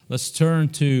let's turn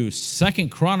to 2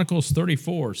 Chronicles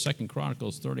 34. 2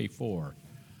 Chronicles 34.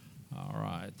 All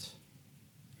right.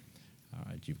 All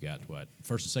right, you've got what?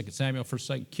 1st and 2nd Samuel, 1st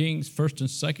and 2nd Kings, 1st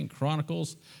and 2nd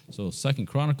Chronicles. So 2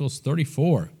 Chronicles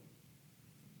 34.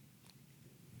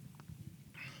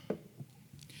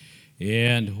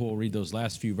 And we'll read those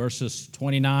last few verses,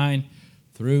 29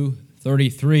 through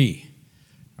 33.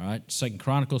 All right, 2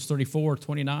 Chronicles 34,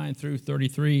 29 through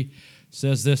 33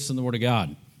 says this in the Word of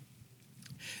God.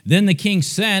 Then the king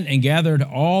sent and gathered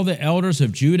all the elders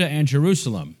of Judah and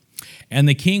Jerusalem. And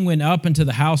the king went up into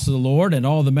the house of the Lord, and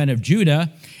all the men of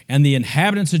Judah, and the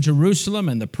inhabitants of Jerusalem,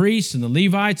 and the priests, and the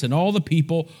Levites, and all the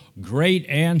people, great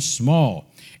and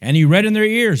small. And he read in their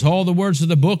ears all the words of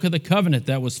the book of the covenant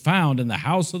that was found in the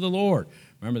house of the Lord.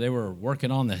 Remember, they were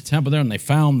working on the temple there, and they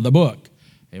found the book.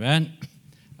 Amen?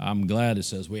 I'm glad it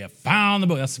says, we have found the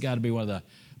book. That's got to be one of the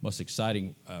most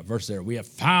exciting verses there. We have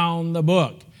found the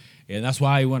book. And that's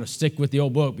why I want to stick with the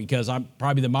old book, because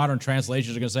probably the modern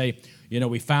translations are going to say,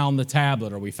 we found the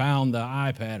tablet, or we found the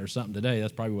iPad or something today.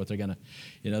 That's probably what they're going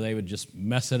to, they would just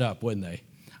mess it up, wouldn't they?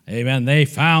 Amen. They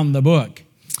found the book.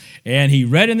 And he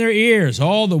read in their ears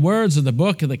all the words of the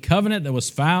book of the covenant that was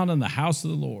found in the house of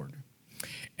the Lord.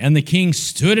 And the king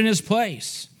stood in his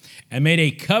place and made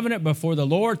a covenant before the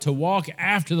Lord to walk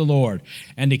after the Lord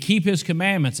and to keep his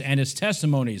commandments and his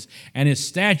testimonies and his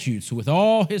statutes with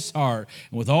all his heart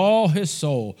and with all his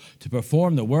soul, to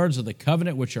perform the words of the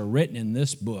covenant which are written in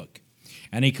this book.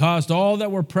 And he caused all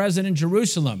that were present in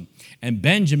Jerusalem and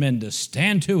Benjamin to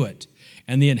stand to it.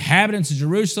 And the inhabitants of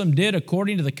Jerusalem did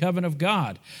according to the covenant of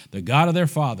God, the God of their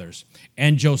fathers.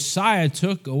 And Josiah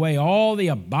took away all the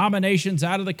abominations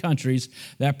out of the countries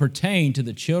that pertain to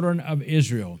the children of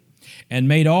Israel, and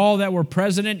made all that were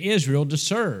present in Israel to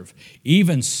serve,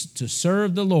 even to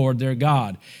serve the Lord their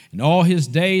God. In all his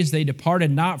days they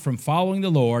departed not from following the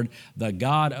Lord, the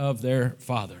God of their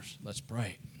fathers. Let's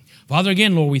pray. Father,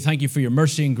 again, Lord, we thank you for your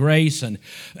mercy and grace. And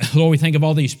Lord, we think of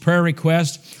all these prayer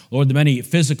requests. Lord, the many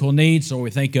physical needs. Lord,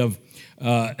 we think of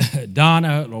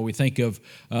Donna. Lord, we think of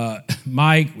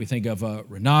Mike. We think of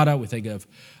Renata. We think of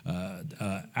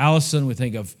Allison. We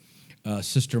think of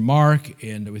Sister Mark.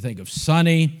 And we think of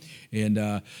Sonny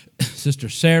and Sister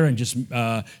Sarah and just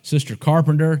Sister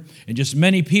Carpenter and just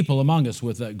many people among us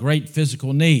with a great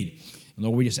physical need. And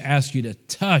Lord, we just ask you to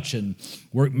touch and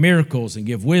work miracles and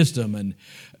give wisdom, and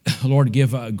Lord,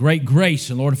 give great grace.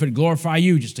 And Lord, if it glorify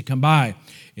you, just to come by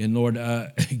and Lord,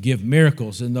 give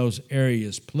miracles in those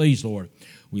areas. Please, Lord,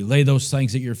 we lay those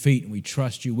things at your feet and we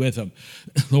trust you with them.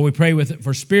 Lord, we pray with it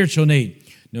for spiritual need.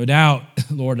 No doubt,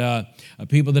 Lord,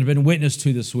 people that have been witnessed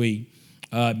to this week,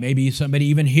 maybe somebody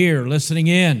even here listening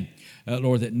in,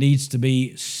 Lord, that needs to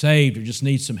be saved or just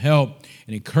needs some help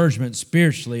and encouragement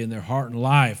spiritually in their heart and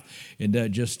life,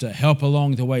 and just help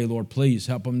along the way. Lord, please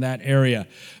help them in that area.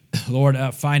 Lord,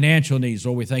 financial needs.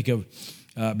 Lord, we think of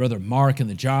Brother Mark and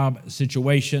the job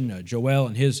situation, Joel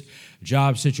and his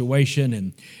job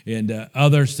situation, and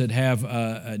others that have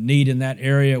a need in that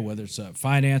area, whether it's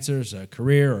finances,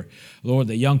 career, or, Lord,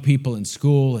 the young people in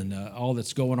school and all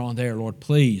that's going on there. Lord,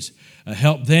 please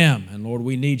help them. And, Lord,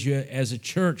 we need you as a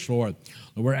church, Lord.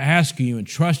 We're asking you and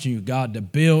trusting you, God, to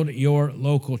build your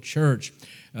local church.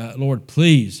 Lord,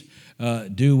 please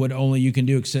do what only you can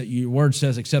do. Except your word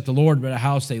says, except the Lord build a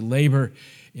house, they labor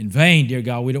in vain, dear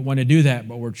God. We don't want to do that,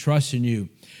 but we're trusting you,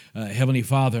 Heavenly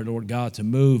Father, Lord God, to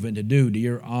move and to do to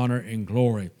your honor and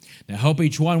glory. Now help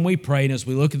each one, we pray, and as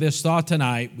we look at this thought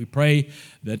tonight, we pray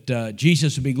that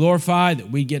Jesus would be glorified, that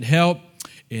we get help,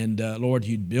 and Lord,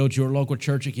 you'd build your local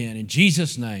church again. In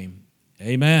Jesus' name,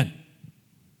 amen.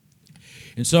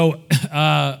 And so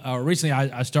recently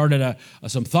I started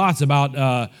some thoughts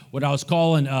about what I was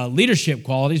calling leadership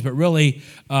qualities, but really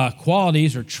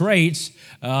qualities or traits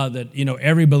that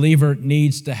every believer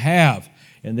needs to have.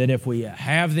 And that if we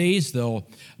have these, they'll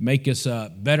make us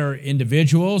better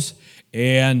individuals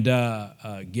and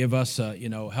give us,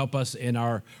 help us in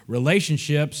our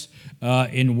relationships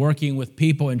in working with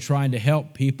people and trying to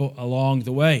help people along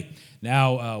the way.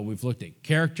 Now, we've looked at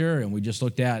character and we just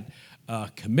looked at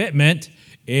commitment.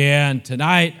 And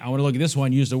tonight, I want to look at this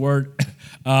one, use the word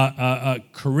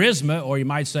charisma, or you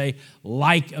might say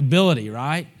likability,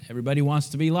 right? Everybody wants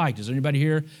to be liked. Is there anybody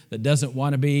here that doesn't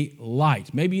want to be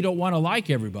liked? Maybe you don't want to like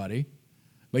everybody,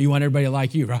 but you want everybody to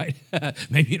like you, right?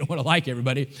 Maybe you don't want to like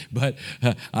everybody, but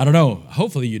I don't know.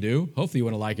 Hopefully you do. Hopefully you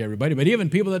want to like everybody. But even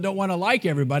people that don't want to like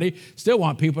everybody still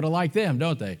want people to like them,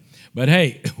 don't they? But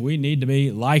hey, we need to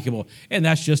be likable. And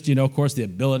that's just, of course, the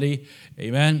ability,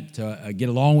 amen, to get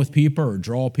along with people or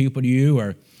draw people to you.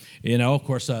 Or, of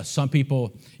course, some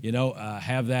people,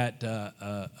 have that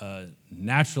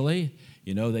naturally.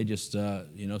 They just,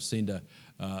 seem to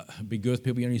be good with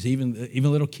people.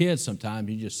 Even little kids sometimes,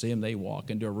 you just see them, they walk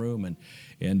into a room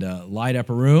and light up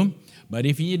a room. But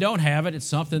if you don't have it, it's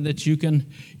something that you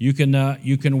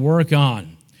can work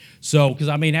on. So, because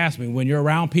ask me, when you're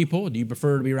around people, do you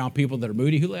prefer to be around people that are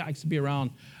moody? Who likes to be around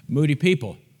moody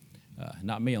people?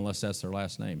 Not me, unless that's their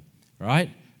last name, right?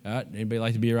 Anybody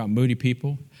like to be around moody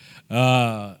people?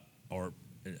 Or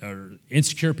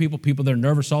insecure people that are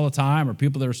nervous all the time, or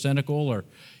people that are cynical, or,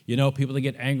 people that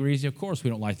get angry easy? Of course, we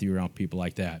don't like to be around people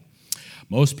like that.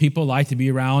 Most people like to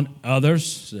be around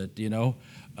others that,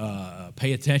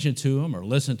 pay attention to them or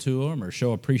listen to them or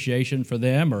show appreciation for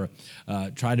them or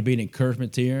try to be an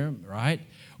encouragement to them, right?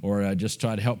 Or just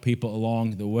try to help people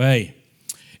along the way.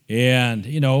 And,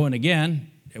 and again,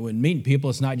 when meeting people,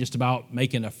 it's not just about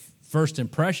making a first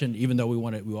impression, even though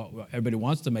everybody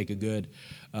wants to make a good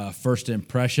first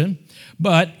impression.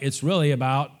 But it's really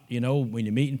about, when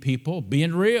you're meeting people,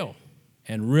 being real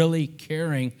and really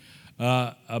caring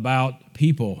about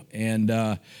people and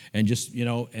just,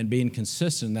 and being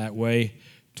consistent that way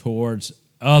towards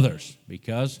others,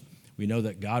 because we know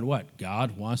that God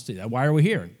wants to, why are we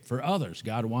here? For others.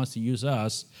 God wants to use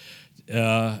us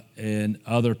in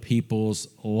other people's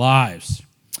lives.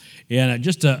 And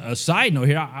just a side note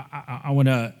here, I want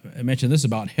to mention this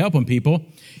about helping people.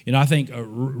 I think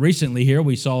recently here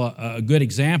we saw a good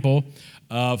example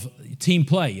of team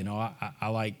play. I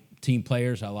like team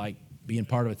players. I like being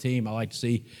part of a team. I like to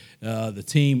see the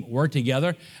team work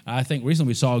together. I think recently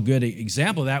we saw a good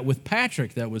example of that with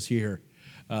Patrick that was here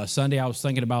Sunday. I was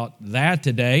thinking about that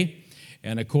today.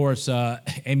 And, of course,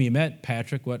 Amy met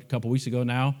Patrick, a couple weeks ago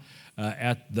now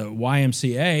at the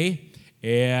YMCA.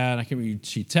 And I can't remember,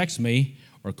 she texted me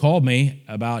or called me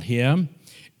about him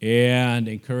and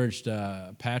encouraged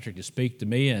Patrick to speak to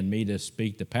me and me to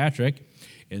speak to Patrick.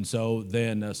 And so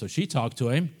then, so she talked to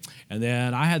him, and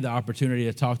then I had the opportunity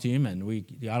to talk to him, and we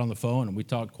got on the phone, and we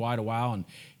talked quite a while, and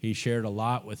he shared a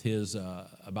lot with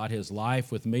about his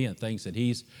life with me and things that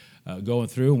he's going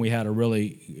through, and we had a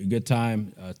really good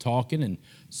time talking, and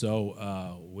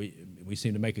so we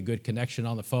seemed to make a good connection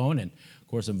on the phone, and of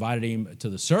course invited him to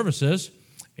the services,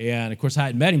 and of course I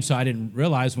hadn't met him, so I didn't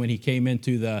realize when he came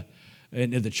into the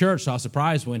church, so I was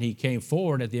surprised when he came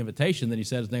forward at the invitation that he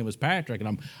said his name was Patrick,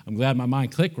 and I'm glad my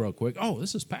mind clicked real quick. Oh,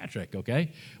 this is Patrick,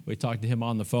 okay? We talked to him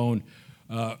on the phone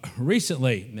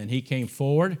recently, and then he came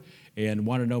forward and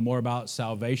wanted to know more about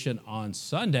salvation on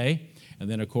Sunday, and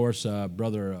then, of course,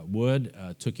 Brother Wood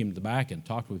took him to the back and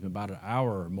talked with him about an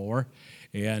hour or more,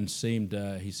 and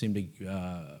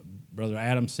Brother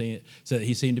Adams said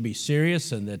he seemed to be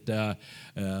serious and that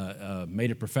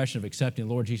made a profession of accepting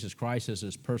the Lord Jesus Christ as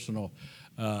his personal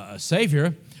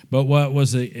Savior. But what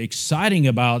was exciting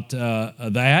about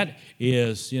that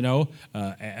is,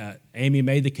 Amy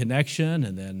made the connection,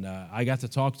 and then I got to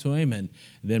talk to him, and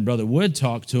then Brother Wood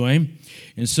talked to him.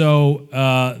 And so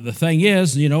the thing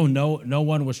is, no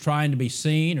one was trying to be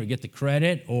seen or get the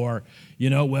credit or,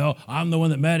 well, I'm the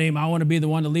one that met him. I want to be the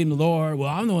one to lead him to the Lord. Well,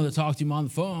 I'm the one that talked to him on the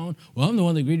phone. Well, I'm the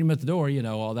one that greeted him at the door,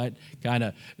 all that kind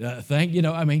of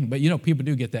thing, but people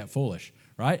do get that foolish,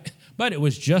 right? But it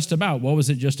was just about, what was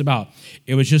it just about?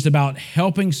 It was just about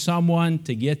helping someone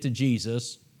to get to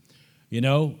Jesus,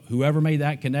 whoever made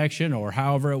that connection or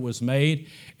however it was made,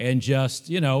 and I'm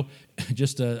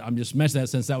just mentioning that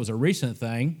since that was a recent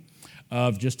thing,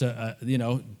 of just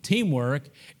teamwork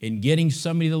in getting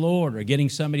somebody the Lord or getting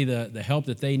somebody the help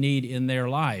that they need in their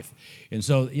life. And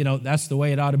so, that's the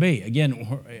way it ought to be.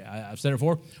 Again, I've said it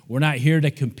before, we're not here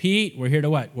to compete. We're here to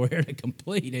what? We're here to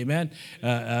complete, amen?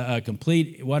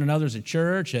 Complete one another's a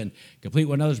church and complete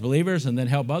one another's believers, and then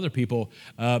help other people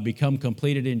become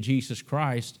completed in Jesus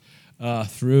Christ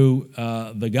through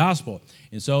the gospel.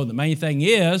 And so the main thing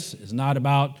is not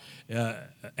about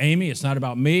Amy, it's not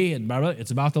about me,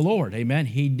 it's about the Lord, amen?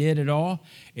 He did it all,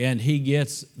 and he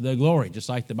gets the glory, just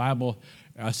like the Bible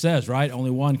says, right?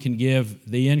 Only one can give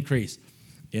the increase.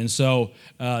 And so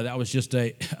that was just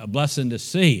a blessing to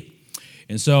see.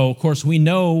 And so, of course, we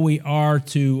know we are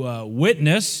to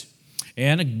witness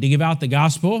and to give out the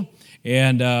gospel.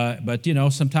 And but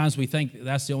sometimes we think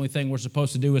that's the only thing we're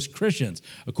supposed to do as Christians.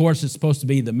 Of course, it's supposed to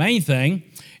be the main thing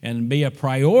and be a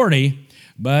priority.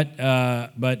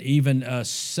 But even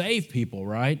saved people,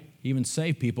 right? Even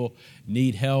saved people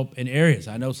need help in areas.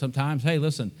 I know sometimes, hey,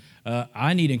 listen,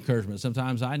 I need encouragement.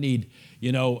 Sometimes I need,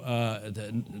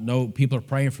 to know people are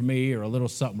praying for me or a little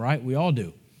something, right? We all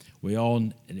do. We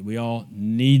all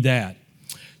need that.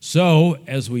 So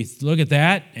as we look at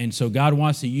that, and so God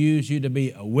wants to use you to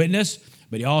be a witness,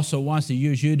 but he also wants to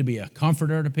use you to be a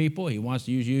comforter to people. He wants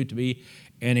to use you to be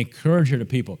and encourager to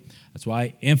people. That's why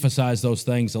I emphasize those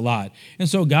things a lot. And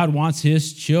so God wants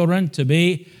his children to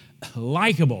be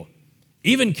likable,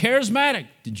 even charismatic.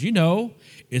 Did you know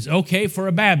it's okay for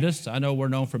a Baptist? I know we're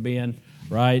known for being,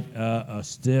 right,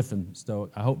 stiff and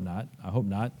stoic. I hope not.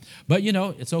 But,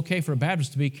 it's okay for a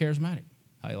Baptist to be charismatic.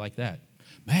 How do you like that?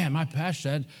 Man, my pastor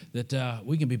said that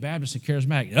we can be Baptist and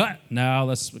charismatic. Now,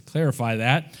 let's clarify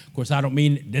that. Of course, I don't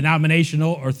mean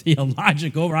denominational or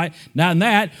theological, right? Not in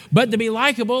that. But to be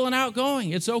likable and outgoing,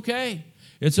 it's okay.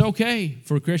 It's okay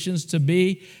for Christians to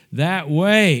be that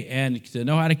way and to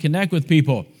know how to connect with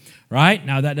people, right?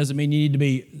 Now, that doesn't mean you need to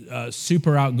be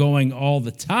super outgoing all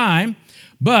the time.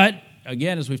 But,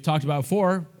 again, as we've talked about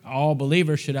before, all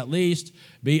believers should at least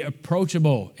be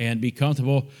approachable and be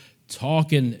comfortable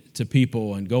talking to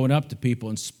people and going up to people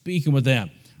and speaking with them,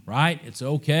 right? It's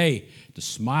okay to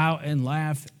smile and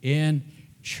laugh in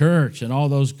church and all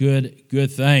those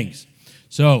good things.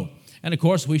 So, and of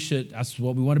course, that's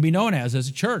what we want to be known as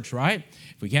a church, right?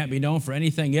 If we can't be known for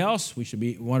anything else,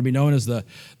 we want to be known as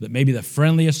maybe the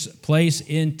friendliest place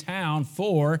in town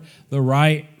for the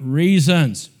right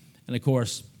reasons. And of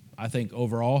course, I think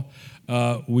overall,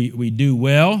 we do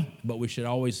well, but we should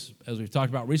always, as we've talked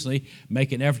about recently,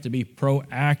 make an effort to be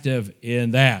proactive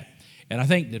in that. And I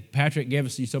think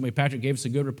that you told me Patrick gave us a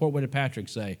good report. What did Patrick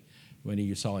say when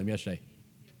you saw him yesterday?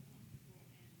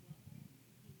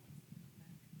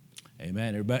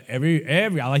 Amen.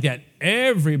 Everybody, I like that.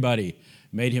 Everybody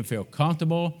made him feel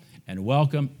comfortable and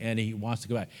welcome, and he wants to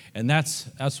go back. And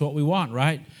that's what we want,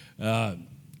 right?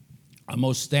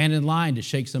 Almost stand in line to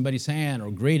shake somebody's hand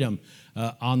or greet them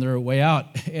on their way out.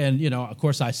 And, of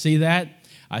course, I see that.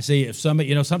 I see if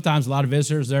somebody, sometimes a lot of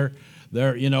visitors, they're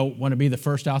want to be the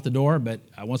first out the door, but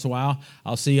once in a while,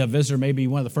 I'll see a visitor maybe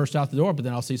one of the first out the door, but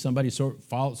then I'll see somebody sort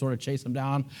of chase them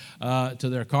down to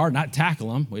their car, not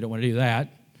tackle them. We don't want to do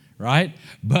that, right?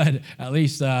 But at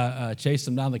least chase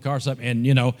them down the car stop and,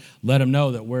 let them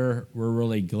know that we're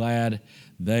really glad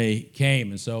they came.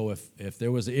 And so if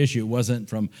there was an issue, it wasn't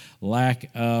from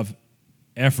lack of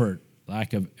effort.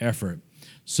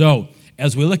 So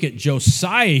as we look at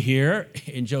Josiah here,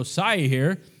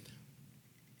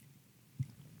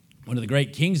 one of the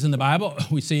great kings in the Bible,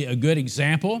 we see a good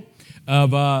example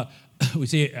of,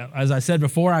 as I said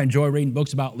before, I enjoy reading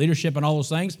books about leadership and all those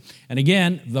things. And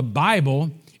again, the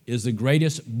Bible is the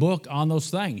greatest book on those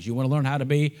things. You want to learn how to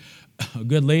be a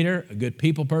good leader, a good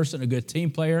people person, a good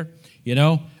team player,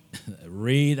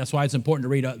 read. That's why it's important to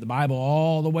read the Bible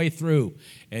all the way through,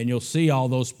 and you'll see all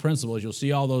those principles. You'll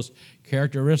see all those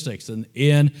characteristics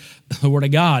in the Word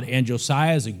of God. And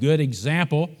Josiah is a good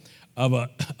example of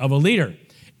a leader,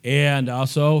 and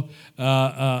also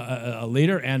a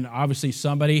leader, and obviously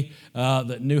somebody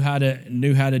that knew how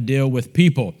to deal with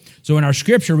people. So in our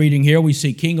scripture reading here, we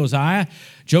see King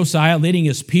Josiah leading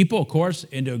his people, of course,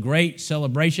 into a great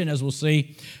celebration, as we'll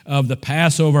see, of the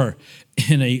Passover.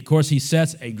 And of course, he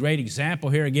sets a great example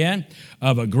here again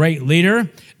of a great leader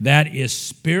that is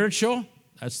spiritual.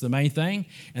 That's the main thing.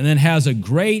 And then has a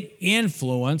great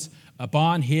influence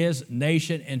upon his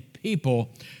nation and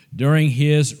people during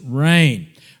his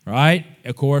reign, right?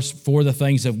 Of course, for the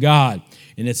things of God.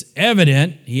 And it's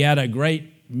evident he had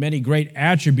many great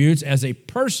attributes as a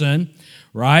person,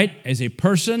 right? As a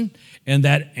person, and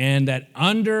that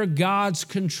under God's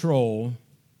control,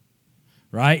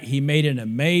 right, he made an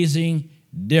amazing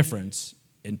difference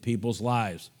in people's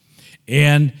lives.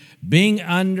 And being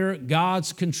under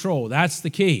God's control, that's the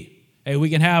key. Hey, we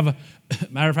can have,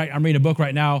 matter of fact, I'm reading a book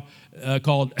right now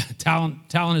called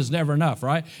Talent is Never Enough,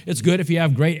 right? It's good if you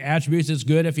have great attributes. It's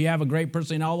good if you have a great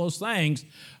person and all those things.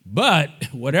 But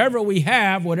whatever we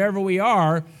have, whatever we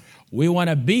are, we want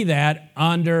to be that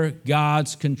under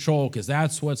God's control, because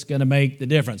that's what's going to make the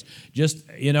difference. Just,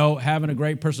 having a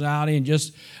great personality and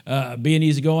just being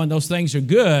easygoing, those things are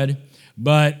good,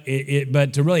 but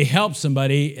to really help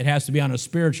somebody, it has to be on a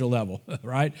spiritual level,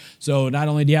 right? So not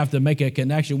only do you have to make a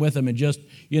connection with them and just,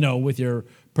 with your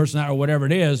personality or whatever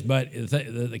it is, but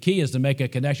the key is to make a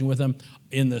connection with them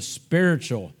in the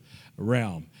spiritual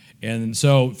realm. And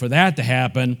so for that to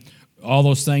happen, all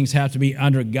those things have to be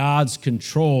under God's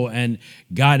control and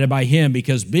guided by Him,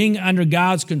 because being under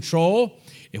God's control,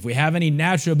 if we have any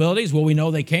natural abilities, well, we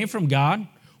know they came from God.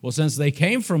 Well, since they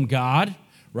came from God,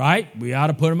 right, we ought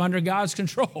to put them under God's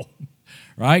control,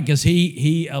 right, because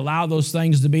He allowed those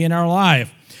things to be in our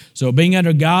life. So being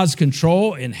under God's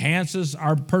control enhances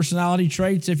our personality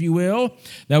traits, if you will,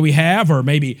 that we have, or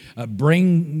maybe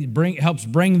helps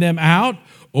bring them out,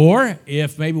 Or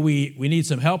if maybe we need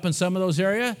some help in some of those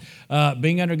areas,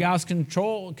 being under God's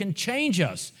control can change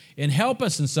us and help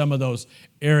us in some of those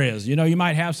areas. You know, you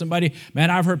might have somebody, man,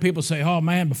 I've heard people say, oh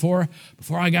man, before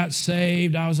I got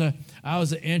saved, I was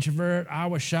an introvert, I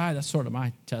was shy. That's sort of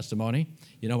my testimony.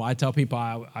 You know, I tell people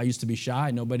I used to be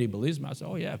shy. Nobody believes me. I say,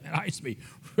 oh yeah, man, I used to be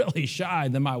really shy.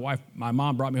 And then my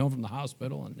mom brought me home from the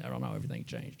hospital, and I don't know, everything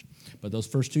changed. But those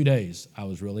first 2 days, I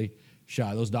was really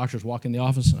shy. Those doctors walk in the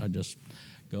office, and I just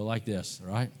go like this,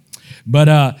 right?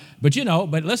 But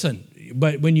listen,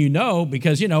 but when you know,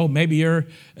 because, you know, maybe you're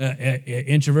an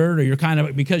introvert, or you're kind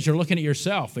of, because you're looking at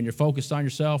yourself and you're focused on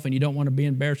yourself and you don't want to be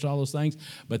embarrassed, all those things.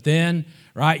 But then,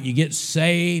 right, you get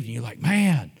saved and you're like,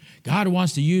 man, God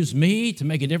wants to use me to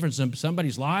make a difference in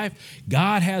somebody's life.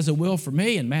 God has a will for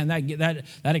me. And man,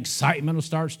 that excitement will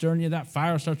start stirring you, that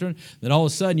fire will start stirring. Then all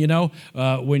of a sudden, you know,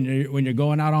 when you're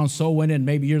going out on soul winning,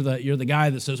 maybe you're the guy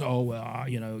that says, oh, well,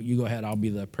 you know, you go ahead, I'll be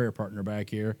the prayer partner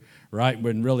back here, right?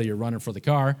 When really you're running for the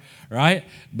car, right?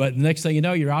 But the next thing you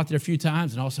know, you're out there a few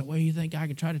times, and all of a sudden, well, you think I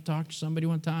could try to talk to somebody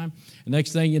one time? And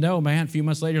next thing you know, man, a few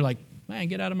months later, you're like, man,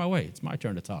 get out of my way. It's my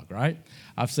turn to talk, right?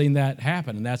 I've seen that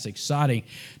happen, and that's exciting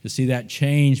to see that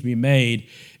change be made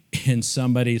in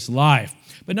somebody's life.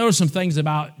 But notice some things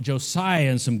about Josiah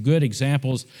and some good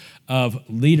examples of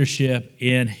leadership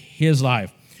in his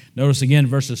life. Notice again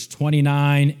verses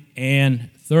 29 and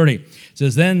 30. It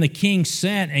says, then the king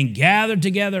sent and gathered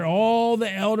together all the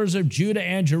elders of Judah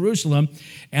and Jerusalem,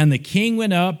 and the king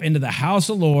went up into the house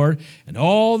of the Lord, and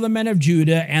all the men of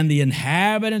Judah and the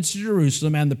inhabitants of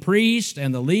Jerusalem, and the priests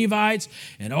and the Levites,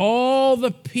 and all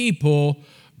the people,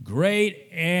 great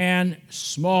and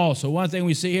small. So one thing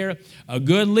we see here, a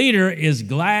good leader is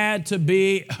glad to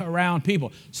be around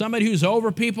people. Somebody who's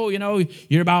over people, you know, you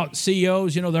hear about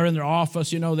CEOs, you know, they're in their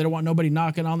office, you know, they don't want nobody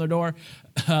knocking on their door.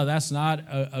 That's not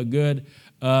a good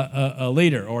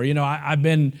leader. Or, you know, I've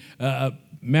been a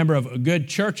member of good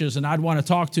churches, and I'd want to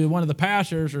talk to one of the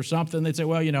pastors or something. They'd say,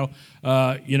 well, you know,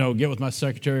 get with my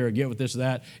secretary or get with this or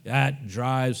that. That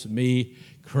drives me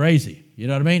crazy. You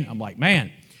know what I mean? I'm like,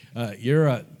 man, you're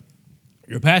a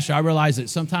pastor. I realize that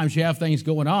sometimes you have things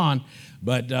going on,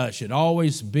 but should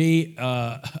always be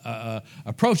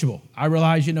approachable. I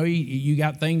realize, you know, you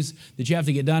got things that you have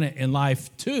to get done in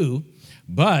life too,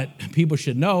 but people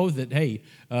should know that, hey,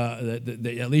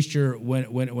 that at least you're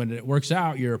when it works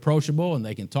out, you're approachable, and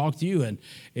they can talk to you, and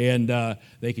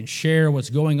they can share what's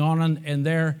going on in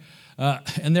their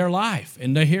life.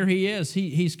 And here he is.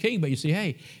 He's king, but you see,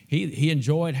 hey, he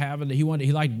enjoyed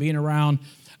he liked being around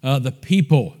the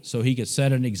people, so he could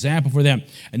set an example for them.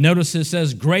 And notice it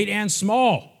says great and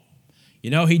small. You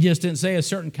know, he just didn't say a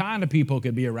certain kind of people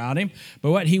could be around him,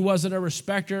 but he wasn't a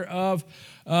respecter of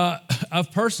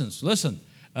persons. Listen,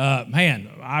 man,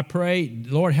 I pray,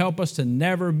 Lord, help us to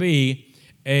never be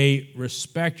a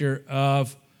respecter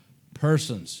of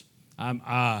persons.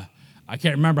 I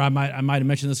can't remember. I might have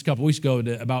mentioned this a couple weeks ago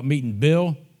about meeting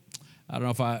Bill. I don't know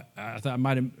if I thought I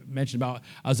might have mentioned about,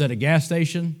 I was at a gas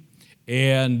station,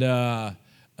 and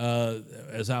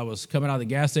as I was coming out of the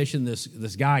gas station,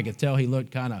 this guy, I could tell he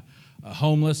looked kind of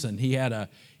homeless, and he had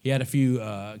a few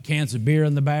cans of beer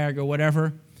in the bag or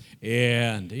whatever.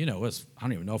 And, you know, I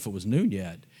don't even know if it was noon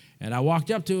yet. And I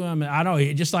walked up to him, and I know,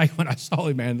 just like when I saw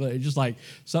him, man, it just like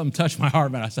something touched my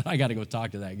heart, man. I said, I got to go talk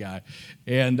to that guy.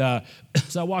 And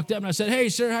so I walked up, and I said, hey,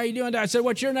 sir, how you doing? I said,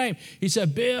 what's your name? He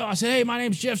said, Bill. I said, hey, my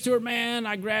name's Jeff Stewart, man.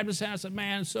 I grabbed his hand. I said,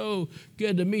 man, so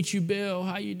good to meet you, Bill.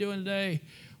 How you doing today?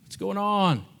 What's going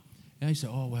on? And he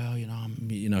said, oh, well,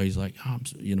 he's like,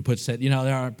 puts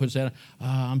that,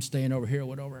 I'm staying over here,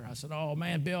 whatever. I said, oh,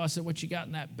 man, Bill. I said, what you got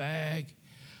in that bag?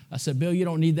 I said, Bill, you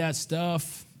don't need that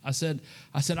stuff. I said,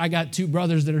 I got 2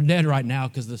 brothers that are dead right now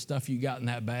because of the stuff you got in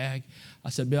that bag. I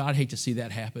said, Bill, I'd hate to see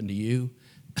that happen to you.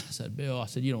 I said, Bill,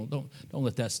 you don't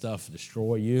let that stuff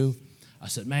destroy you. I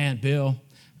said, man, Bill,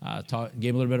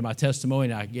 gave a little bit of my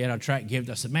testimony, and I get on track,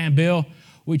 I said, man, Bill,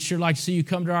 we'd sure like to see you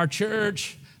come to our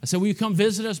church. I said, will you come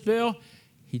visit us, Bill?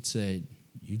 He'd say,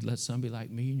 you'd let somebody like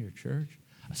me in your church?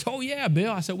 I said, oh, yeah,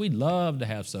 Bill. I said, we'd love to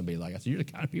have somebody like us. You're the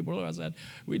kind of people, I said,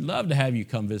 we'd love to have you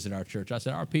come visit our church. I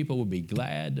said, our people would be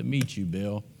glad to meet you,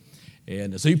 Bill.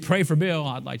 And so you pray for Bill.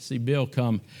 I'd like to see Bill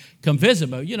come visit.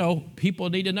 But, you know, people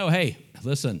need to know, hey,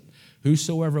 listen,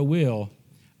 whosoever will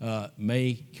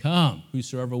may come.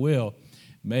 Whosoever will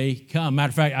may come.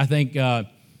 Matter of fact, I think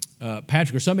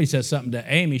Patrick or somebody said something to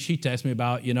Amy. She texted me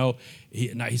about,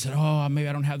 he said, oh, maybe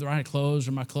I don't have the right clothes,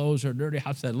 or my clothes are dirty.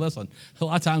 I said, listen, a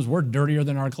lot of times we're dirtier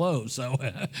than our clothes. So,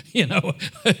 a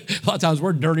lot of times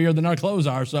we're dirtier than our clothes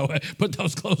are. So put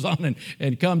those clothes on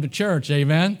and come to church,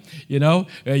 amen?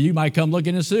 You might come look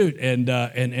in a suit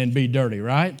and be dirty,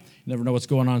 right? You never know what's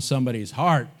going on in somebody's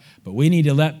heart. But we need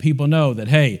to let people know that,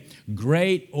 hey,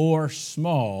 great or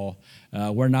small,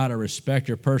 we're not a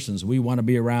respecter of persons. We want to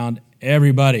be around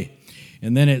everybody.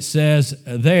 And then it says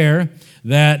there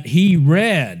that he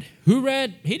read. Who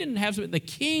read? He didn't have to. The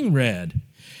king read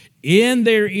in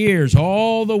their ears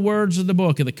all the words of the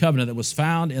book of the covenant that was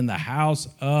found in the house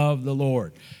of the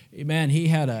Lord. Amen. He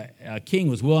had a king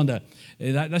was willing to,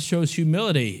 that shows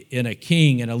humility in a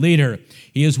king and a leader.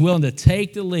 He is willing to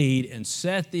take the lead and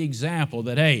set the example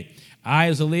that, hey, I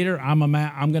as a leader, I'm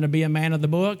going to be a man of the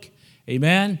book.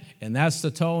 Amen. And that's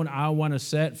the tone I want to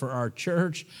set for our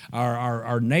church,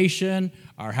 our nation,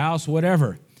 our house,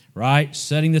 whatever, right?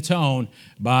 Setting the tone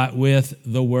with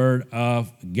the word of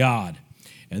God.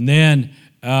 And then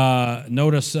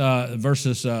notice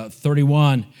verses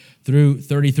 31 through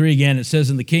 33 again. It says,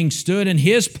 and the king stood in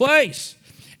his place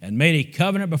and made a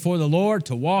covenant before the Lord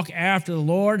to walk after the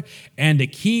Lord and to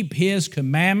keep his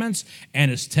commandments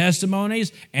and his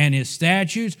testimonies and his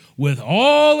statutes with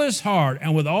all his heart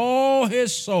and with all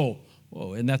his soul.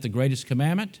 Whoa, isn't that the greatest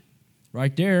commandment?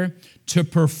 Right there. To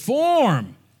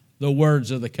perform the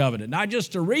words of the covenant. Not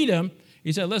just to read them.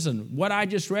 He said, listen, what I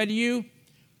just read to you,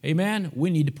 amen,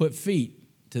 we need to put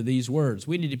feet to these words.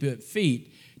 We need to put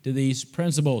feet to these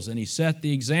principles. And he set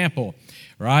the example,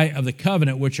 right, of the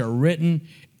covenant which are written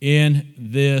in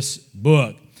this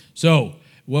book. So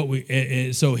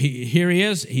here he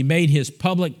is. He made his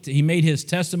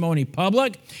testimony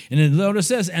public. And then notice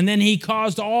this, and then he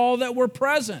caused all that were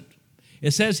present.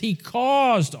 It says he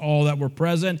caused all that were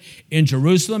present in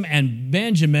Jerusalem and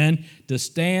Benjamin to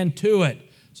stand to it.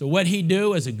 So what he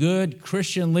do as a good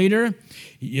Christian leader,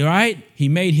 right? He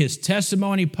made his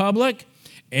testimony public,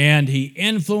 and he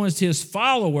influenced his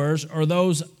followers or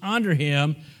those under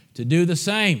him to do the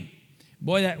same.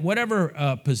 Boy, that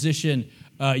whatever position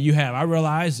you have, I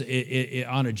realize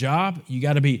on a job, you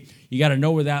got to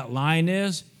know where that line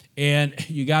is, and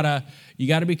you got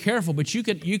to be careful. But you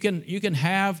can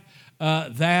have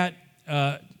that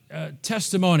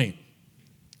testimony.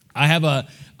 I have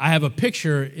a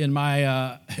picture in my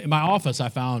office I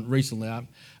found recently,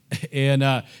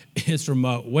 and it's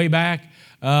from way back,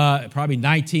 probably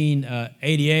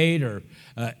 1988 or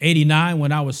 89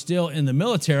 when I was still in the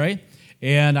military,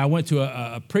 and I went to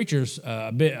a preacher's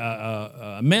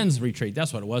a men's retreat.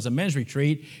 That's what it was, a men's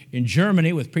retreat in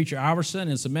Germany with Preacher Alverson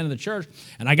and some men of the church.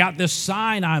 And I got this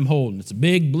sign I'm holding. It's a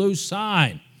big blue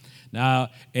sign. Now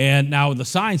the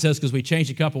sign says, because we changed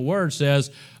a couple words,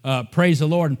 says, praise the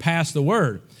Lord and pass the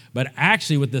word. But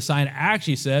actually what the sign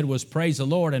actually said was praise the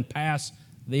Lord and pass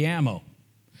the ammo.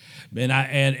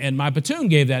 And my platoon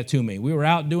gave that to me. We were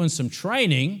out doing some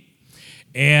training,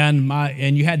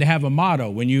 and you had to have a motto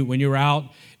when you were out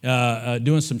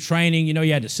doing some training. You know,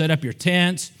 you had to set up your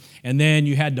tents, and then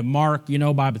you had to mark,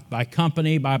 by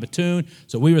company, by platoon.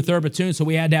 So we were 3rd Platoon, so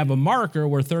we had to have a marker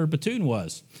where 3rd Platoon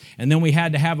was. And then we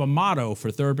had to have a motto for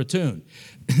 3rd Platoon.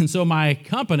 And so my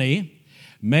company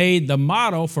made the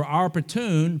motto for our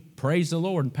platoon, praise the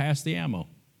Lord and pass the ammo.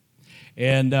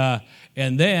 And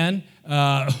then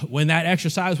when that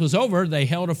exercise was over, they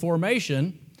held a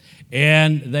formation,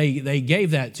 and they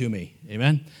gave that to me.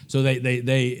 Amen. So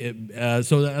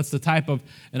so that's the type of,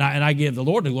 and I give the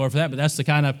Lord the glory for that. But that's the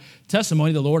kind of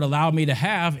testimony the Lord allowed me to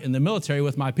have in the military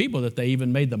with my people, that they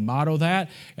even made the motto that,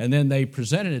 and then they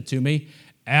presented it to me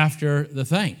after the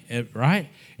thing, right?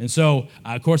 And so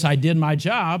of course I did my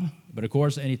job, but of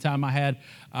course anytime I had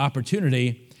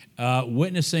opportunity,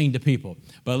 witnessing to people.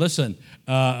 But listen,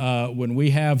 when we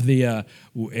have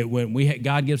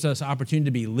God gives us opportunity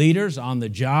to be leaders on the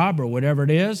job or whatever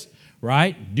it is,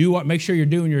 right? Make sure you're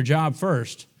doing your job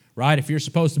first, right? If you're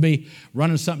supposed to be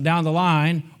running something down the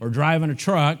line or driving a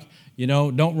truck,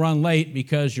 don't run late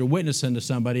because you're witnessing to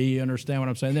somebody. You understand what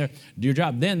I'm saying there? Do your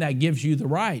job. Then that gives you the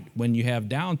right, when you have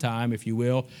downtime, if you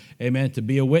will, amen, to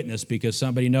be a witness, because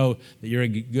somebody know that you're a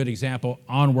good example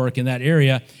on work in that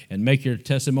area, and make your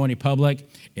testimony public,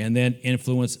 and then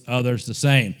influence others the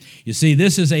same. You see,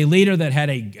 this is a leader that had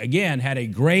a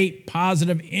great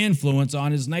positive influence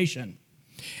on his nation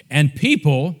and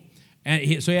people,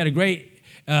 so he had a great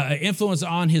influence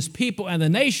on his people and the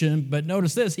nation. But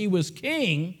notice this, he was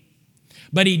king.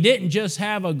 But he didn't just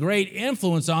have a great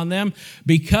influence on them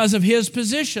because of his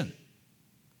position.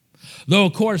 Though,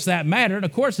 of course, that mattered.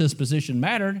 Of course, his position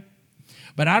mattered.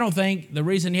 But I don't think the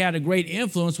reason he had a great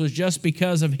influence was just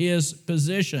because of his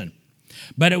position.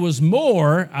 But it was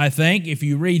more, I think, if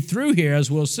you read through here, as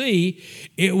we'll see,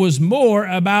 it was more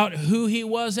about who he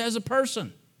was as a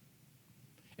person.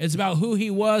 It's about who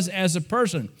he was as a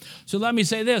person. So let me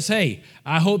say this. Hey,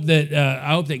 I hope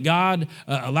that God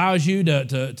allows you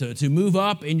to move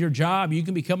up in your job. You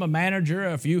can become a manager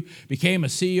if you became a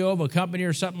CEO of a company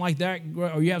or something like that,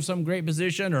 or you have some great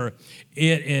position, or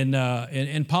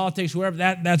in politics, wherever.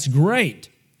 That's great.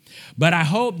 But I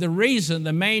hope the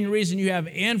main reason you have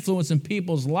influence in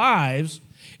people's lives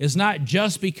is not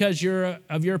just because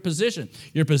of your position.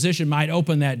 Your position might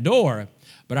open that door.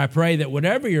 But I pray that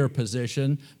whatever your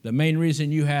position, the main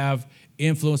reason you have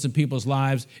influence in people's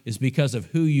lives is because of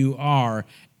who you are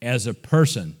as a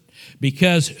person.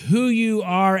 Because who you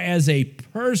are as a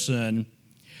person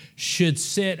should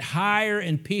sit higher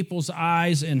in people's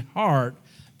eyes and heart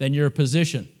than your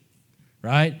position,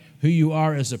 right? Who you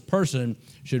are as a person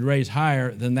should raise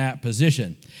higher than that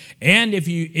position. And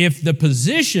if the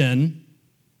position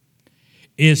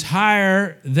is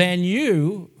higher than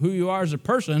who you are as a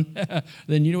person,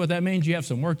 then you know what that means? You have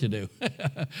some work to do.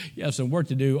 You have some work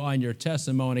to do on your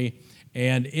testimony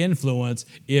and influence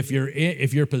if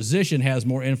your position has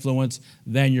more influence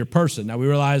than your person. Now, we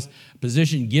realize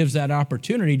position gives that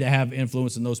opportunity to have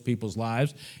influence in those people's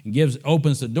lives and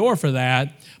opens the door for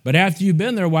that. But after you've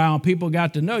been there a while and people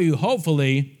got to know you,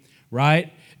 hopefully,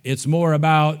 right, it's more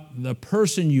about the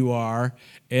person you are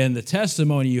and the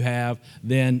testimony you have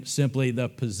than simply the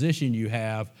position you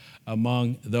have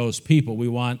among those people. We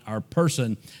want our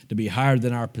person to be higher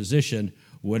than our position,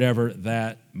 whatever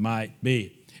that might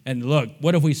be. And look,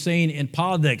 what have we seen in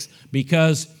politics?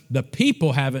 Because the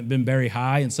people haven't been very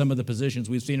high in some of the positions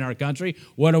we've seen in our country,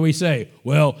 what do we say?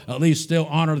 Well, at least still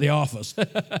honor the office.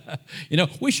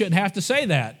 We shouldn't have to say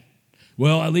that.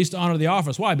 Well, at least honor the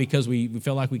office. Why? Because we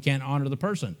feel like we can't honor the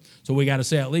person. So we got to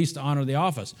say at least honor the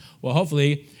office. Well,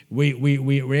 hopefully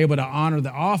we're able to honor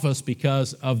the office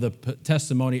because of the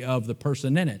testimony of the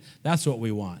person in it. That's what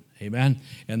we want. Amen?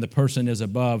 And the person is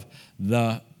above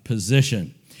the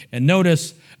position. And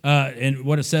notice in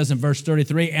what it says in verse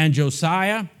 33, and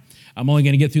Josiah, I'm only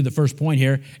going to get through the first point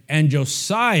here, and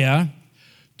Josiah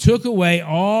took away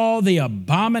all the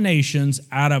abominations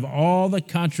out of all the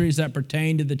countries that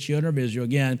pertain to the children of Israel,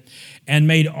 again, and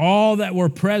made all that were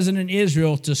present in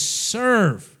Israel to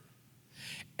serve,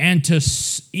 and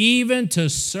even to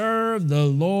serve the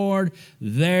Lord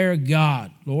their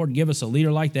God. Lord, give us a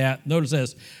leader like that. Notice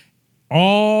this,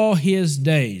 all his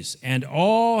days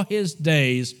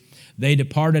they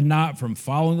departed not from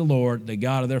following the Lord, the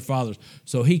God of their fathers.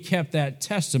 So he kept that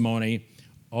testimony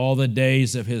all the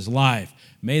days of his life.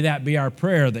 May that be our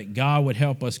prayer, that God would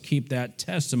help us keep that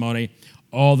testimony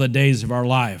all the days of our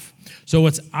life. So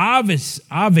it's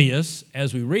obvious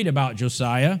as we read about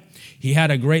Josiah, he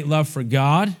had a great love for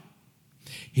God.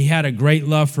 He had a great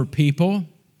love for people.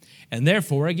 And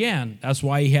therefore, again, that's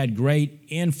why he had great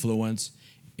influence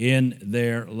in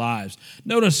their lives.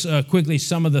 Notice quickly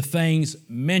some of the things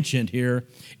mentioned here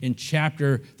in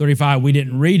chapter 35. We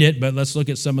didn't read it, but let's look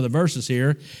at some of the verses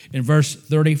here. In verse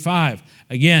 35,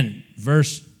 again,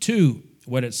 verse 2,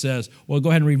 what it says. Well, go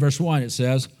ahead and read verse 1. It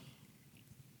says,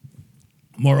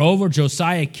 moreover,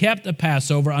 Josiah kept the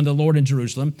Passover unto the Lord in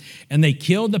Jerusalem, and they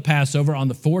killed the Passover on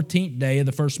the 14th day of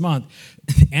the first month.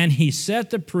 And he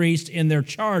set the priests in their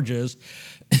charges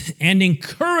and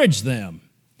encouraged them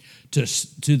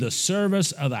to the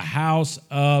service of the house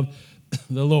of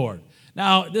the Lord.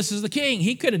 Now, this is the king.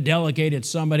 He could have delegated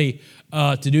somebody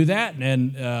to do that,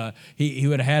 and he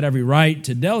would have had every right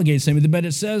to delegate somebody, but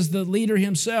it says the leader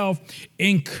himself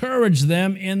encouraged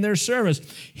them in their service.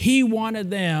 He wanted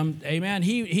them, amen,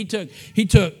 he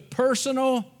took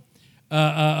personal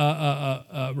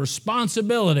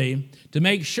responsibility to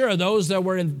make sure those that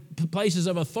were in places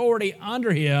of authority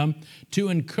under him, to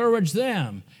encourage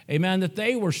them, amen, that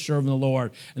they were serving the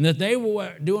Lord and that they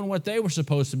were doing what they were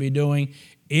supposed to be doing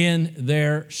in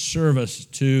their service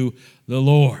to the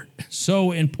Lord.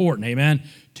 So important, amen,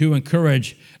 to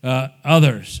encourage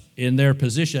others in their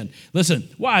position. Listen,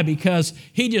 why? Because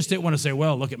he just didn't want to say,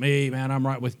 well, look at me, man, I'm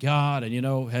right with God,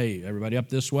 and hey, everybody up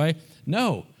this way.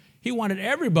 No, he wanted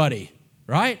everybody,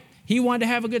 right? He wanted to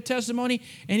have a good testimony,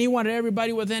 and he wanted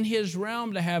everybody within his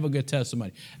realm to have a good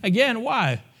testimony. Again,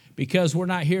 why? Because we're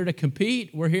not here to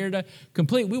compete. We're here to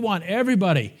complete. We want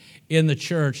everybody in the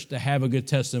church to have a good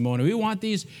testimony. We want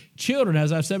these children,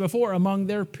 as I've said before, among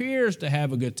their peers to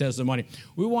have a good testimony.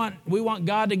 We want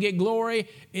God to get glory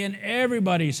in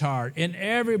everybody's heart, in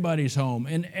everybody's home,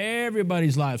 in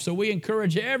everybody's life. So we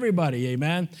encourage everybody,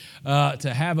 amen,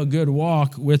 to have a good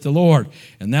walk with the Lord.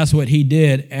 And that's what he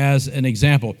did as an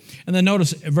example. And then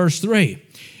notice verse 3.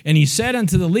 And he said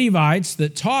unto the Levites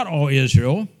that taught all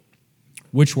Israel,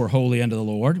 which were holy unto the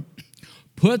Lord,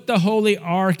 put the holy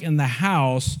ark in the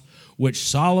house which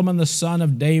Solomon the son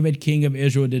of David, king of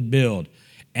Israel, did build.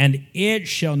 And it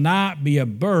shall not be a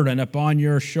burden upon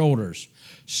your shoulders.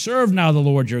 Serve now the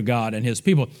Lord your God and his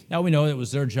people. Now we know it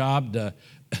was their job to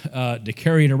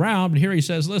carry it around, but here he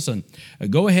says, listen,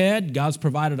 go ahead. God's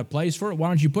provided a place for it. Why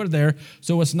don't you put it there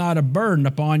so it's not a burden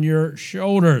upon your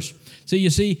shoulders? So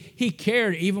you see, he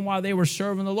cared, even while they were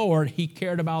serving the Lord, he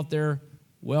cared about their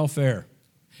welfare.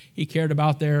 He cared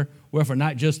about their welfare,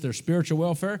 not just their spiritual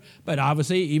welfare, but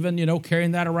obviously even,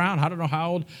 carrying that around. I don't know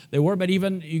how old they were, but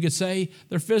even you could say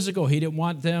their physical. He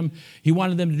wanted them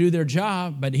to do their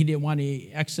job, but he didn't want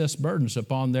any excess burdens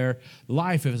upon their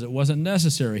life if it wasn't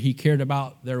necessary. He cared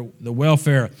about the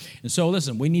welfare. And so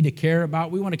listen, we want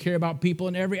to care about people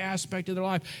in every aspect of their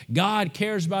life. God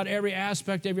cares about every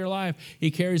aspect of your life.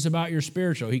 He cares about your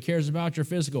spiritual. He cares about your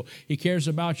physical. He cares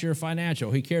about your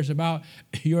financial. He cares about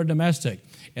your domestic.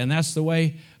 And that's the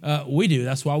way we do.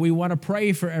 That's why we want to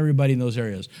pray for everybody in those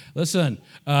areas. Listen,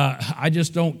 I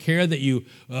just don't care that you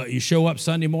show up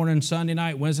Sunday morning, Sunday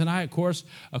night, Wednesday night. Of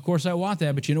course, I want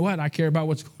that. But you know what? I care about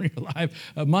what's going on in your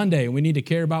life Monday. We need to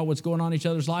care about what's going on in each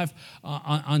other's life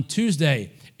on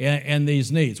Tuesday and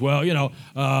these needs. Well,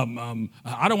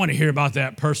 I don't want to hear about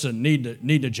that person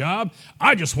need a job.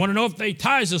 I just want to know if they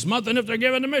tithe this month and if they're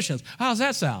giving to missions. How's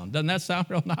that sound? Doesn't that sound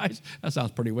real nice? That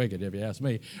sounds pretty wicked if you ask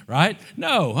me, right?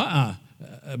 No,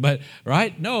 but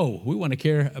right? No, we want to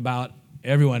care about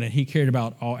everyone, and he cared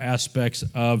about all aspects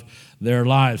of their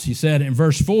lives. He said in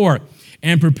verse 4,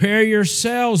 and prepare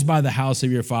yourselves by the house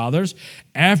of your fathers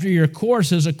after your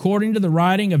courses, according to the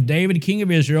writing of David, king of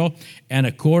Israel, and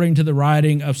according to the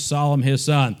writing of Solomon his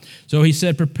son. So he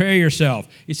said, prepare yourself.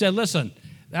 He said, listen,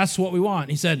 that's what we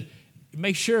want. He said,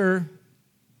 make sure,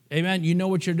 amen, you know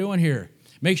what you're doing here.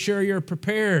 Make sure you're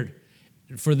prepared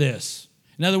for this.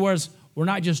 In other words, we're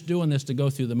not just doing this to go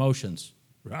through the motions,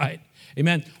 right?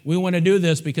 Amen. We want to do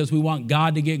this because we want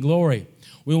God to get glory.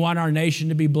 We want our nation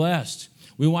to be blessed.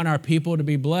 We want our people to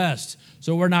be blessed.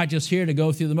 So we're not just here to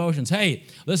go through the motions. Hey,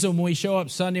 listen, when we show up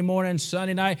Sunday morning,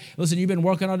 Sunday night, listen, you've been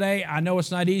working all day. I know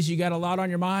it's not easy. You got a lot on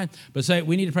your mind. But say,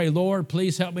 we need to pray, Lord,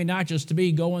 please help me not just to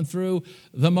be going through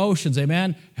the motions.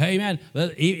 Amen. Hey, amen.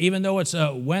 Even though it's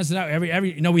Wednesday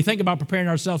night, we think about preparing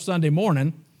ourselves Sunday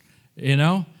morning,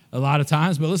 a lot of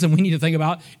times. But listen, we need to think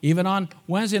about even on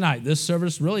Wednesday night. This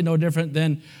service is really no different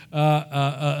than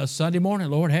a Sunday morning.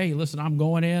 Lord, hey, listen, I'm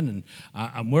going in and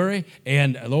I'm weary.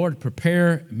 And Lord,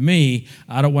 prepare me.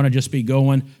 I don't want to just be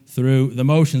going through the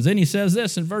motions. Then he says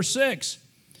this in verse 6.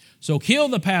 So kill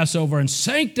the Passover and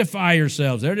sanctify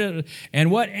yourselves.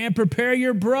 And prepare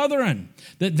your brethren,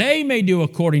 that they may do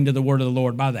according to the word of the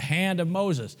Lord by the hand of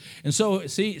Moses. And so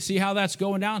see how that's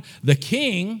going down? The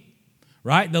king,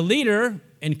 right, the leader,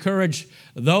 encourage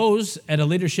those at a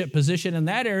leadership position in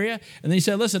that area. And then he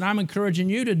said, listen, I'm encouraging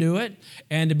you to do it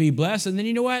and to be blessed. And then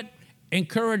you know what?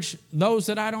 Encourage those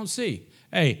that I don't see.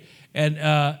 Hey, and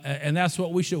that's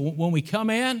what we should, when we come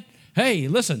in, hey,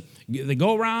 listen, they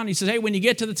go around. He says, hey, when you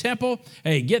get to the temple,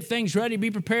 hey, get things ready,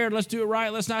 be prepared. Let's do it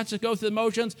right. Let's not just go through the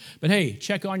motions, but hey,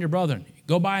 check on your brethren.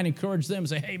 Go by and encourage them.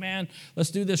 Say, hey, man, let's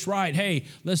do this right. Hey,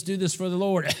 let's do this for the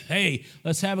Lord. Hey,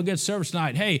 let's have a good service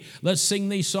tonight. Hey, let's sing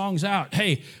these songs out.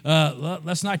 Hey,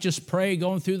 let's not just pray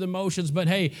going through the motions, but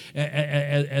hey,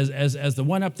 as the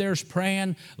one up there is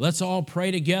praying, let's all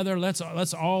pray together. Let's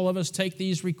all of us take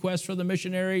these requests for the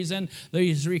missionaries and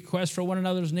these requests for one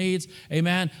another's needs.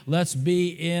 Amen. Let's be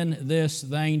in this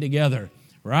thing together,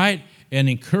 right? And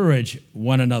encourage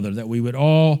one another, that we would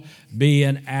all be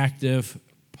an active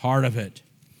part of it.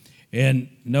 And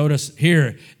notice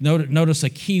here, notice a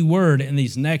key word in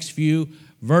these next few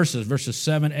verses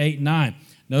 7, 8, 9.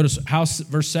 Notice how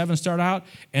verse 7 start out.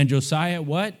 And Josiah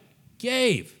what?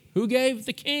 Gave. Who gave?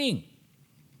 The king.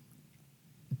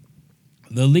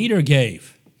 The leader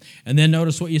gave. And then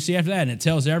notice what you see after that. And it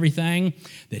tells everything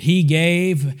that he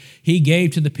gave. He gave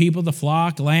to the people the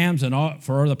flock, lambs, and all,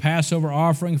 for the Passover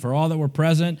offering, for all that were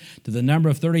present, to the number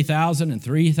of 30,000 and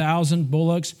 3,000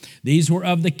 bullocks. These were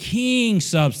of the king's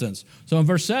substance. So in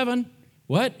verse 7,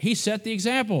 what? He set the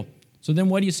example. So then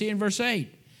what do you see in verse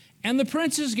 8? And the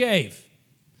princes gave.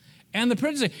 And the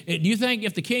princes, do you think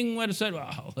if the king would have said,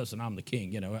 well, listen, I'm the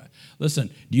king, listen,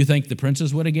 do you think the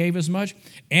princes would have gave as much?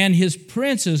 And his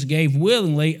princes gave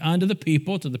willingly unto the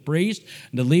people, to the priests,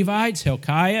 and the Levites,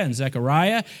 Hilkiah and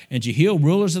Zechariah and Jehiel,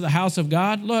 rulers of the house of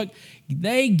God. Look,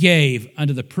 they gave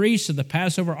unto the priests of the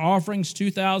Passover offerings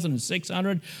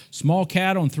 2,600 small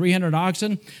cattle and 300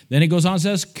 oxen. Then it goes on and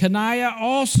says, Caniah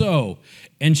also,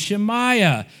 and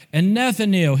Shemaiah, and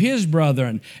Nethanel, his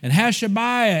brethren, and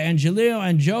Hashabiah, and Jaleel,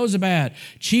 and Jozabad,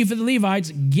 chief of the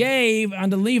Levites, gave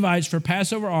unto Levites for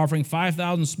Passover offering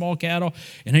 5,000 small cattle.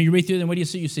 And then you read through them, what do you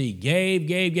see? You see gave.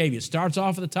 It starts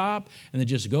off at the top, and it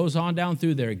just goes on down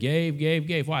through there.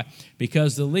 Gave. Why?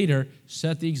 Because the leader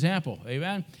set the example.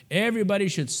 Amen? Everybody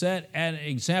should set an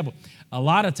example. A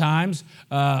lot of times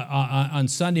on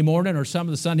Sunday morning or some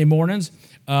of the Sunday mornings,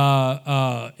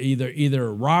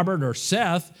 either Robert or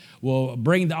Seth will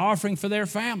bring the offering for their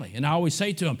family. And I always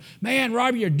say to them, man,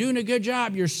 Robert, you're doing a good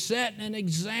job. You're setting an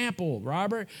example,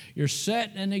 Robert. You're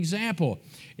setting an example.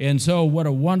 And so what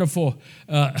a wonderful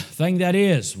thing that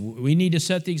is. We need to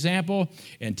set the example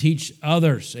and teach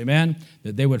others, amen,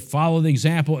 that they would follow the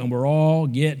example, and we're all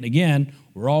getting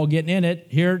in it.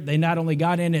 Here, they not only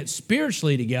got in it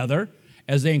spiritually together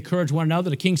as they encouraged one another.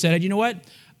 The king said, hey, you know what?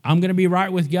 I'm going to be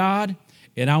right with God,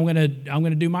 and I'm going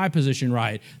to do my position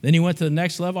right. Then he went to the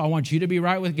next level. I want you to be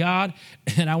right with God,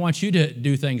 and I want you to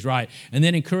do things right. And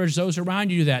then encourage those around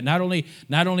you to do that. Not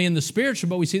only in the spiritual,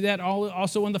 but we see that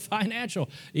also in the financial.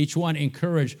 Each one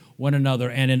encourage one another,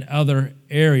 and in other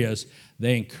areas,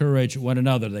 they encourage one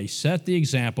another. They set the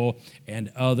example,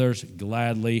 and others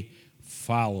gladly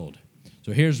followed.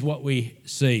 So here's what we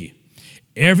see.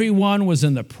 Everyone was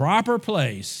in the proper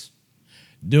place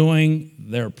doing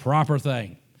their proper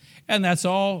thing. And that's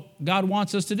all God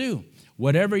wants us to do.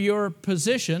 Whatever your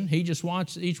position, He just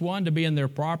wants each one to be in their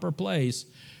proper place,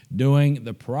 doing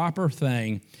the proper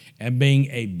thing and being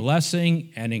a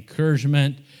blessing and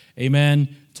encouragement,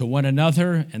 amen, to one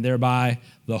another, and thereby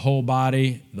the whole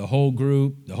body, the whole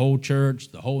group, the whole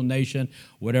church, the whole nation,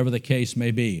 whatever the case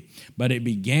may be. But it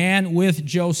began with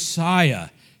Josiah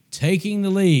taking the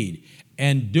lead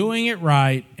and doing it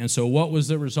right. And so what was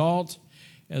the result?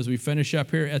 As we finish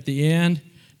up here at the end,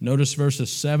 notice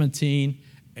verses 17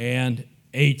 and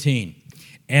 18.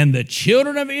 And the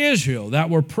children of Israel that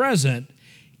were present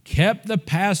kept the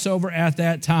Passover at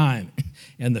that time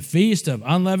and the feast of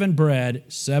unleavened bread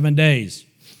 7 days.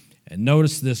 And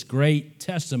notice this great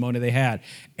testimony they had.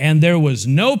 And there was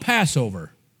no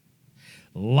Passover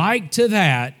like to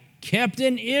that kept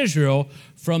in Israel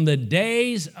from the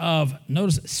days of,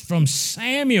 notice, from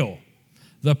Samuel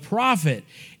the prophet.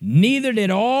 Neither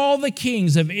did all the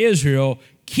kings of Israel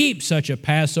keep such a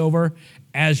Passover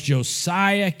as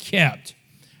Josiah kept.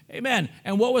 Amen.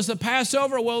 And what was the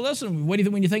Passover? Well, listen, when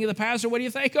you think of the Passover, what do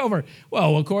you think over?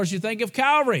 Well, of course, you think of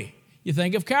Calvary. You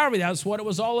think of Calvary. That's what it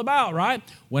was all about, right?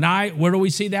 Where do we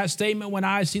see that statement? When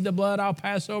I see the blood, I'll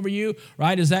pass over you,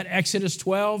 right? Is that Exodus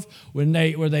 12 where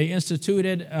they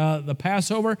instituted the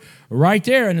Passover? Right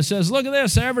there. And it says, look at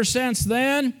this. Ever since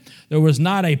then, there was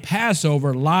not a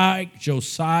Passover like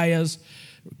Josiah's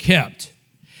kept.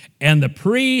 And the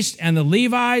priests and the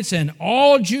Levites and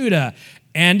all Judah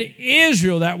and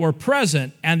Israel that were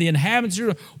present and the inhabitants of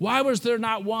Jerusalem. Why was there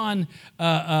not one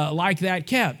like that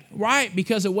kept? Right?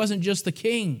 Because it wasn't just the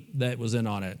king that was in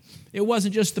on it. It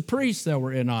wasn't just the priests that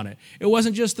were in on it. It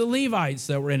wasn't just the Levites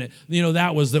that were in it.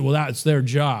 That's their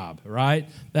job, right?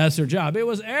 That's their job. It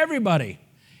was everybody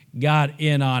got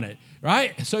in on it.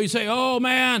 Right? So you say, oh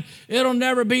man, it'll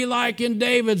never be like in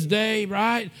David's day,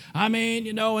 right? I mean,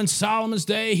 in Solomon's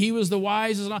day, he was the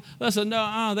wisest. Listen,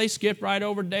 no, they skipped right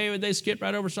over David. They skipped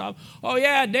right over Solomon. Oh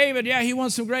yeah, David, yeah, he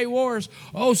won some great wars.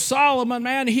 Oh, Solomon,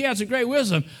 man, he had some great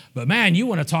wisdom. But man, you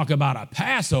want to talk about a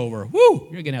Passover. Whoo,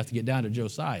 you're going to have to get down to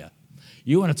Josiah.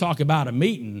 You want to talk about a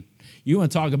meeting. You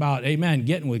want to talk about, amen,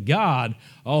 getting with God.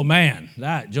 Oh, man,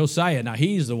 that Josiah, now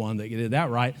he's the one that did that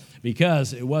right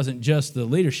because it wasn't just the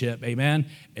leadership, amen.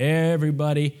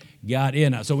 Everybody got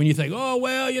in. So when you think, oh,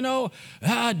 well,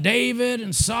 David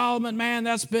and Solomon, man,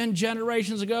 that's been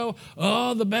generations ago.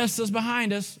 Oh, the best is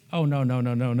behind us. Oh, no.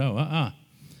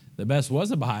 The best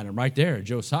wasn't behind him right there.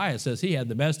 Josiah says he had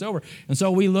the best over. And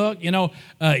so we look,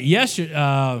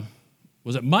 yesterday,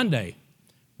 was it Monday?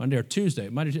 Monday or Tuesday.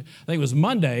 I think it was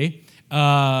Monday.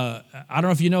 I don't know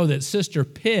if you know that Sister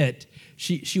Pitt,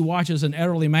 she watches an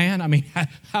elderly man. I mean,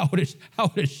 how old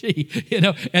is she?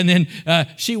 And then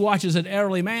she watches an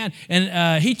elderly man,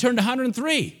 and he turned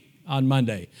 103 on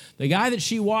Monday. The guy that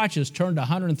she watches turned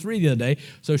 103 the other day,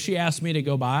 so she asked me to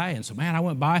go by, and so, man, I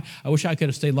went by. I wish I could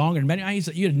have stayed longer. And he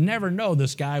said, you'd never know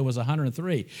this guy was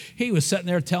 103. He was sitting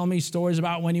there telling me stories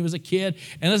about when he was a kid,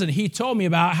 and listen, he told me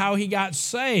about how he got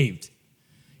saved.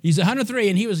 He's 103,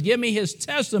 and he was giving me his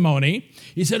testimony.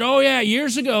 He said, oh, yeah,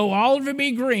 years ago, Oliver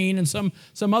B. Green and some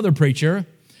other preacher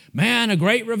man, a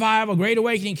great revival, great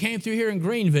awakening came through here in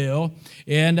Greenville.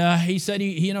 And he said,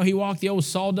 he walked the old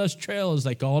sawdust trail, as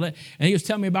they called it. And he was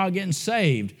telling me about getting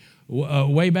saved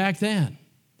way back then,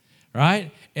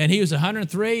 right? And he was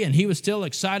 103, and he was still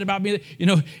excited about me.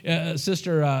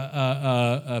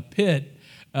 Sister Pitt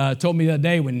told me the other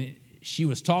day when she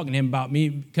was talking to him about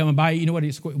me coming by, you know what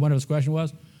one of his questions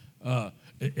was?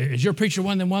 Is your preacher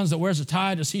one of them ones that wears a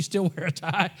tie? Does he still wear a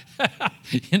tie? I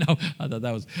thought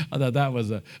that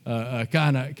was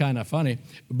kind of funny.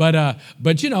 But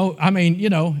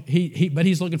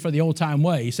he's looking for the old time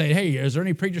way. He said, hey, is there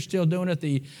any preacher still doing it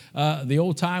the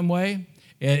old time way?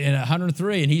 In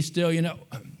 103, and he's still,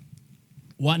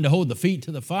 wanting to hold the feet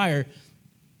to the fire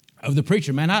of the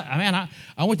preacher. Man, I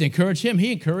went to encourage him.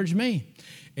 He encouraged me,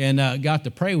 and got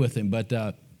to pray with him. But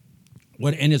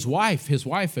and his wife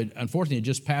had, unfortunately, had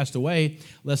just passed away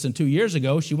less than 2 years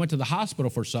ago. She went to the hospital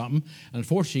for something.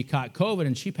 Unfortunately, she caught COVID,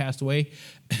 and she passed away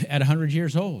at 100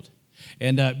 years old.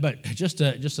 And but just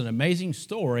an amazing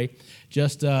story,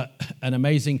 just an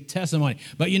amazing testimony.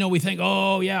 But we think,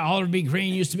 oh yeah, Oliver B.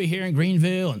 Green used to be here in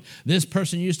Greenville, and this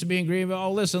person used to be in Greenville.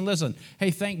 Oh, listen. Hey,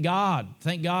 thank God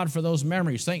for those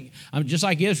memories. Just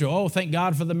like Israel. Oh, thank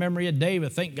God for the memory of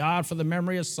David. Thank God for the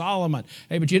memory of Solomon.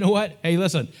 Hey, but you know what? Hey,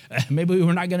 listen. Maybe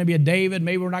we're not going to be a David.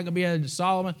 Maybe we're not going to be a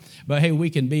Solomon. But hey, we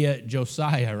can be a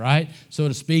Josiah, right? So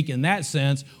to speak. In that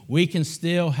sense, we can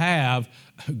still have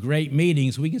great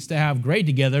meetings. We can still have great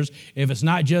togethers if it's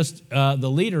not just the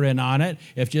leader in on it,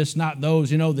 if just not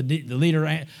those, the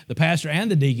leader, the pastor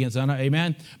and the deacons on it,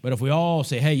 amen? But if we all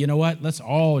say, hey, you know what? Let's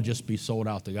all just be sold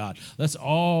out to God. Let's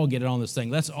all get it on this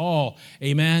thing. Let's all,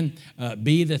 amen,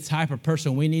 be the type of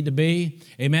person we need to be,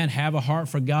 amen? Have a heart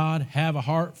for God, have a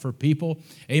heart for people,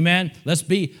 amen? Let's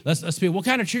be, what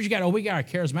kind of church you got? Oh, we got a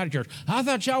charismatic church. I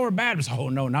thought y'all were Baptists. Oh,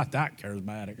 no, not that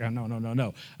charismatic.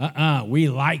 No. We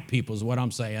like people is what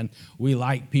I'm saying. We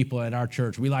like people at our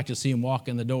church. We like to see them walk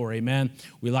in the door, amen?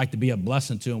 We like to be a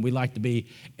blessing to them. We like to be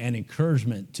an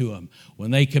encouragement to them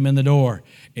when they come in the door,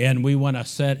 and we want to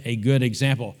set a good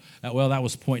example. That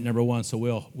was point number one, so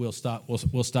we'll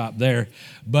stop there.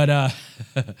 But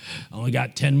only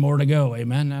got 10 more to go,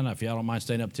 amen? And if y'all don't mind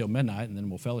staying up till midnight, and then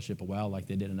we'll fellowship a while like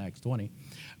they did in Acts 20.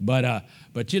 But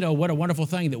what a wonderful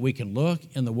thing that we can look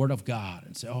in the Word of God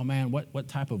and say, oh man, what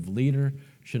type of leader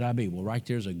should I be? Well, right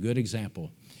there's a good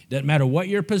example. Doesn't matter what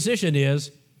your position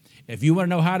is. If you want to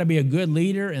know how to be a good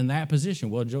leader in that position,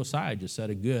 well, Josiah just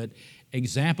set a good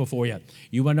example for you.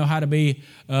 You want to know how to be,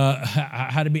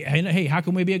 hey, how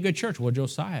can we be a good church? Well,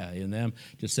 Josiah and them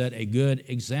just set a good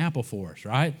example for us,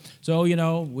 right? So,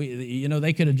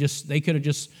 they could have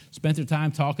just spent their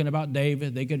time talking about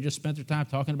David. They could have just spent their time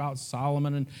talking about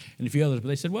Solomon and a few others. But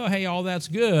they said, well, hey, all that's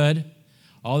good.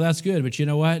 But you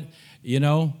know what?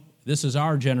 This is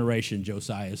our generation,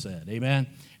 Josiah said, amen?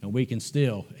 And we can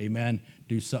still, amen,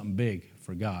 do something big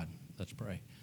for God. Let's pray.